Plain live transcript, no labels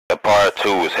That part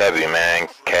 2 was heavy, man.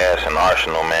 Cass and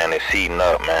Arsonal, man, it's heating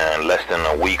up, man. Less than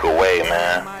a week away,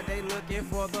 man.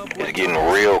 It's getting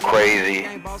real crazy.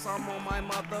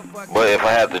 But if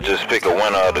I had to just pick a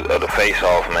winner of the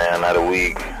face-off, man, out of the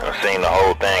week, and seen the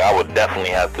whole thing, I would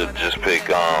definitely have to just pick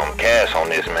Cass on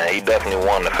this, man. He definitely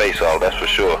won the face-off, that's for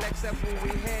sure.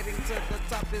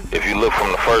 If you look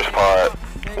from the first part,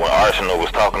 when Arsonal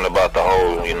was talking about the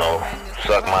whole, you know,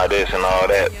 suck my this and all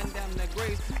that,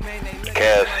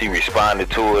 Cass, he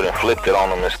responded to it and flipped it on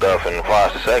him and stuff. And as far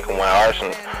as the second one,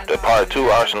 the part 2,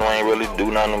 Arsonal ain't really do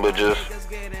nothing but just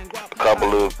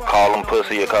call him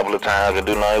pussy a couple of times and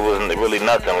do nothing. It wasn't really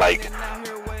nothing like.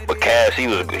 But Cass, he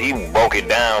broke it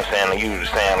down,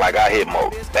 saying like I hit more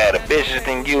better bitches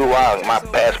than you. My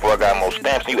passport got more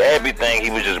stamps than you. Everything, he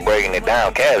was just breaking it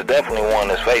down. Cass definitely won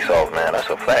this face off, man. That's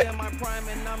a fact.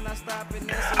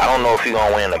 I don't know if he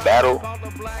gonna win the battle,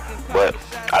 but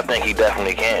I think he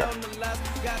definitely can.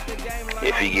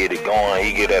 If he get it going,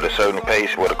 he get at a certain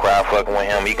pace where the crowd fucking with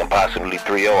him, he can possibly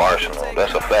 3-0 Arsonal.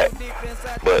 That's a fact.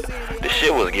 But the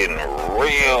shit was getting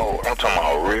real, I'm talking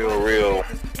about real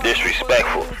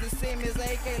disrespectful.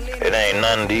 It ain't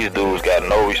none of these dudes got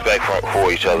no respect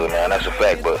for each other, man. That's a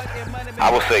fact. But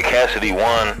I would say Cassidy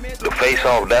won the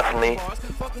face-off definitely,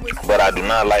 but I do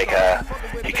not like how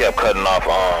he kept cutting off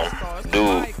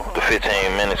dude, the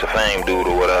 15 minutes of fame dude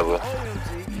or whatever.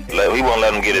 He wouldn't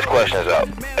let him get his questions out.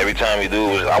 Every time he do,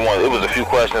 it was a few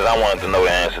questions I wanted to know the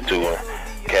answer to. And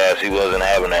Cass, he wasn't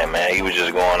having that, man. He was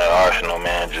just going at Arsonal,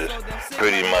 man, just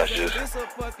pretty much just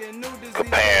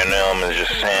comparing them and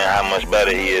just saying how much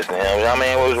better he is than him. I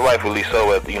mean, it was rightfully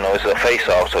so. You know, it's a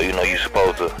face-off, so you know you're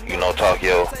supposed to, you know, talk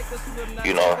your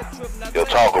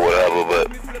talk or whatever.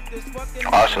 But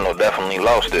Arsonal definitely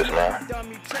lost this, man.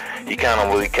 He kind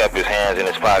of really kept his hands in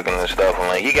his pocket and stuff, and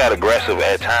like, he got aggressive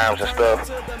at times and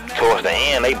stuff. Towards the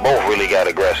end, they both really got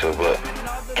aggressive, but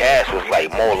Cass was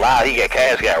like more loud.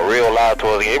 Cass got real loud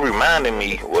towards the end. It reminded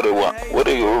me what it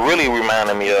really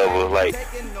reminded me of was like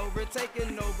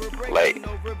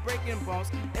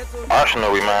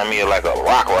Arsonal reminded me of like a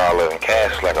rock roller, and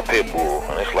Cass is like a pit bull,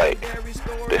 and it's like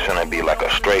this gonna be like a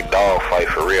straight dog fight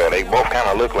for real. They both kind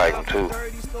of look like them too.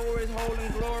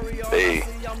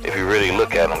 If you really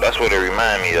look at them, that's what it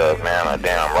remind me of, man. A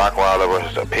damn Rockwaller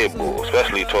versus a pit bull,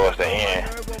 especially towards the end.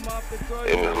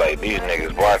 It was like these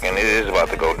niggas barking. It is about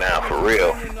to go down for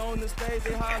real.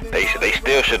 They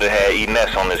still should have had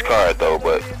E-Ness on this card though,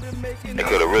 but it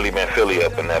could have really been Philly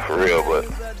up in that for real. But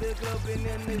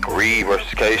Reed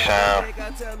versus K-Shine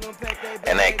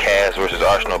and that Cass versus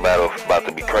Arsonal battle about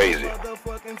to be crazy.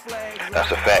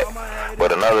 That's a fact.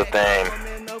 But another thing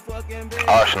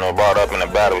Arsonal brought up in the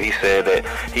battle, he said that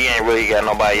he ain't really got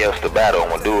nobody else to battle.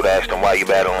 When dude asked him why you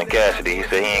battling Cassidy, he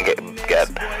said he ain't got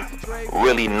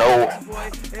really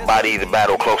nobody to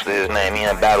battle close to his name. He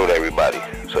ain't battled everybody,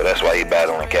 so that's why he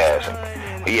battling Cass.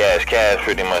 And he asked Cass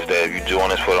pretty much that if you doing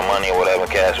this for the money or whatever.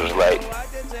 Cass was like,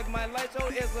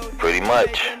 pretty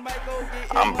much,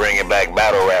 I'm bringing back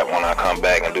battle rap when I come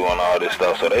back and doing all this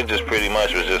stuff. So they just pretty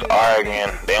much was just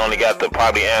arguing. They only got to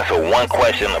probably answer one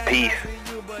question apiece.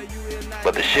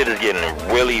 But the shit is getting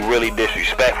really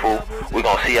disrespectful. We're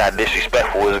gonna see how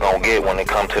disrespectful it's gonna get when it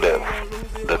comes to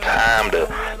the time, the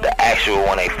actual,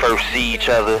 when they first see each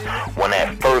other, when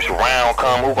that first round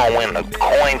come, who gonna win the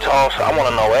coin toss? I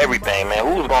wanna know everything, man.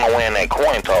 Who's gonna win that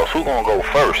coin toss? Who gonna go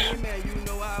first?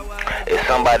 Is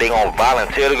somebody gonna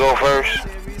volunteer to go first?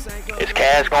 Is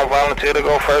Cass gonna volunteer to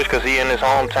go first because he in his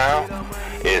hometown?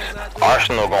 Is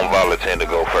Arsonal gonna volunteer to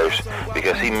go first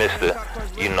because he missed the,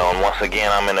 you know, and once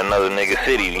again I'm in another nigga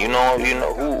city. You know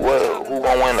who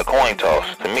gonna win the coin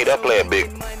toss? To me, that play a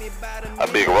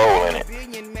big role in it.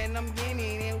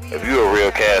 If you're a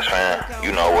real Cass fan,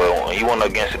 you know, well, when you went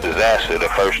against a disaster the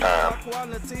first time,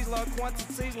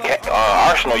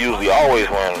 Arsonal usually always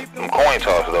win them coin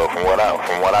toss though, from what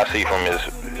I see from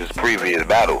his previous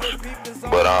battles.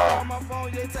 But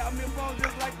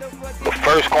the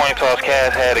first coin toss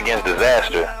Cass had against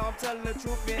Disaster,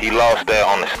 he lost that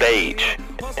on the stage.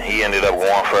 He ended up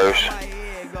going first.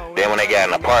 Then when they got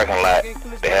in the parking lot,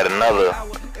 they had another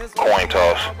coin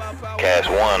toss. Cass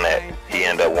won that. He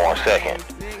ended up going second.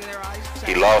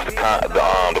 He lost the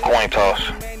coin toss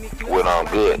with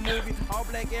Goods.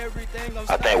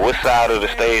 I think what side of the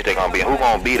stage they gonna be? Who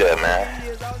gonna be there, man?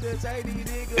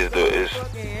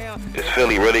 Is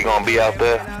Philly really gonna be out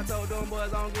there?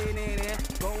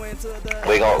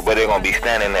 Where they gonna be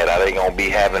standing at? Are they gonna be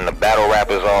having the battle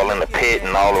rappers all in the pit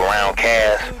and all around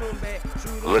Cass,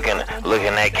 looking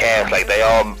at Cass like they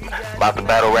all about to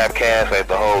battle rap Cass, like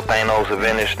the whole Thanos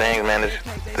Avengers thing, man?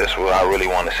 That's what I really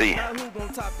want to see.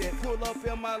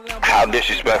 how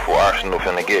disrespectful Arsonal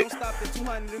finna get.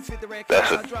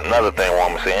 That's another thing I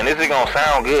want to say. And this is gonna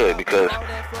sound good because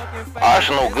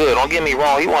Arsonal good. Don't get me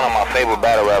wrong. He one of my favorite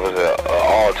battle rappers of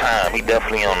all time. He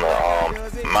definitely on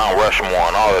the Mount Rushmore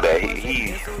and all of that.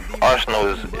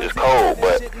 Arsonal is cold,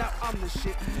 but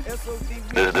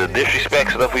the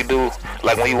disrespect stuff we do,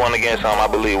 like when he won against I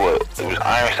believe it was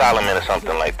Iron Solomon or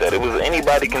something like that. It was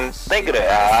anybody can think of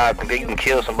that. They can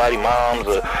kill somebody's moms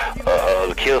or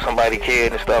kill somebody's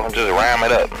kid and stuff and just rhyme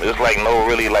it up. There's like no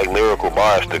really like lyrical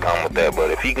bars to come with that. But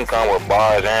if he can come with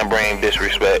bars and bring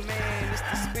disrespect,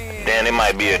 then it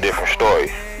might be a different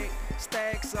story.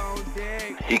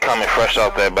 He coming fresh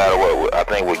off that battle, I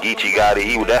think with Geechee Gotti,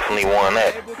 he definitely won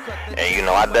that. And you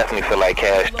know, I definitely feel like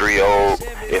Cash 3-0,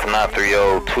 if not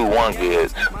 3-0, 2-1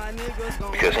 goods.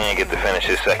 Because he didn't get to finish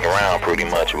his second round pretty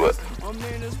much, but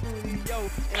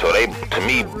so they, to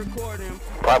me,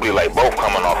 probably like both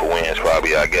coming off of wins,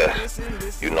 probably, I guess.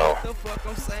 You know.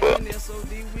 But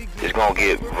it's gonna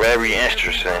get very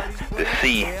interesting to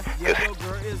see, because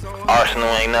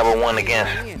Arsonal ain't never won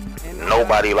against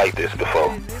nobody like this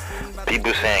before.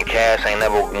 People saying Cass ain't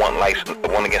never won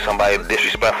against somebody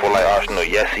disrespectful like Arsonal.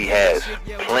 Yes, he has,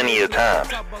 plenty of times.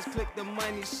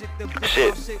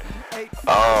 Shit,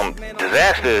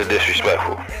 Disaster is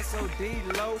disrespectful.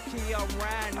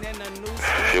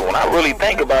 Shit, when I really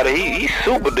think about it, he's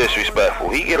super disrespectful.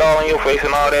 He get all in your face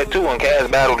and all that too. When Cass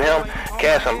battled him,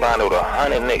 Cass battled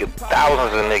 100 niggas,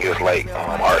 thousands of niggas like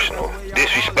Arsonal.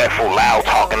 Disrespectful, loud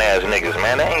talking ass niggas,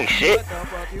 man. That ain't shit.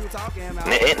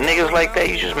 Niggas like that,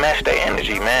 you just match their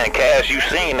energy, man. Cass, you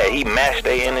seen that he matched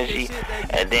their energy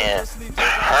and then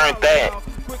turned that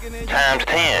times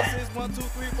 10.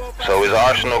 So is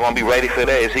Arsonal gonna be ready for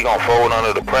that? Is he gonna fold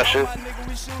under the pressure?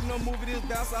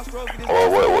 Or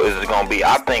what is it gonna be?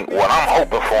 I think what I'm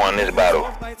hoping for in this battle,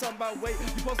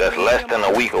 that's less than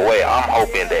a week away, I'm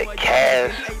hoping that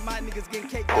Cass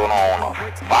put on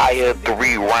a fire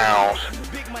 3 rounds,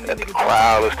 that the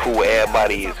crowd is cool,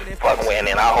 everybody is fucking with, and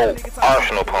then I hope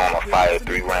Arsonal put on a fire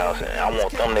 3 rounds, and I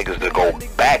want them niggas to go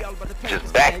back,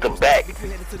 just back to back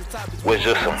with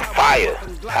just some fire.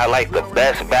 I like the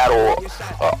best battle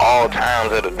of all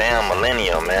times of the damn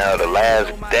millennium, man, of the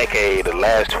last decade, the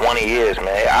last 20 years, man.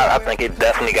 I think it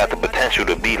definitely got the potential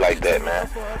to be like that, man.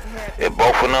 If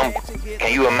both of them,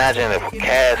 can you imagine if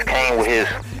Cass came with his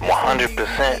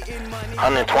 100%,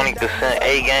 120%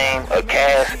 A game of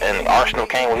Cass, and Arsonal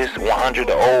came with his 100,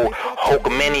 the old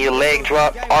Hulkamania leg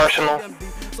drop Arsonal,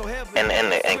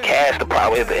 and Cass the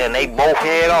problem, and they both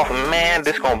head off, man,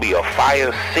 this gonna be a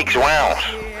fire 6 rounds.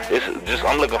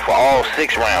 I'm looking for all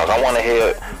 6 rounds. I want to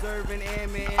hear.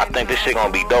 I think this shit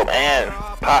gonna be dope, and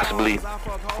possibly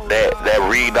that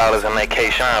Reed Dollars and that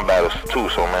K-Shine battles too.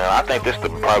 So man, I think this is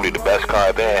probably the best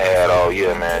card they had all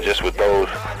year, man. Just with those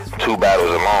 2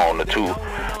 battles alone,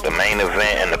 the main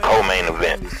event and the co-main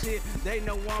event.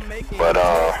 But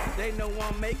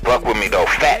fuck with me though,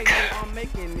 facts.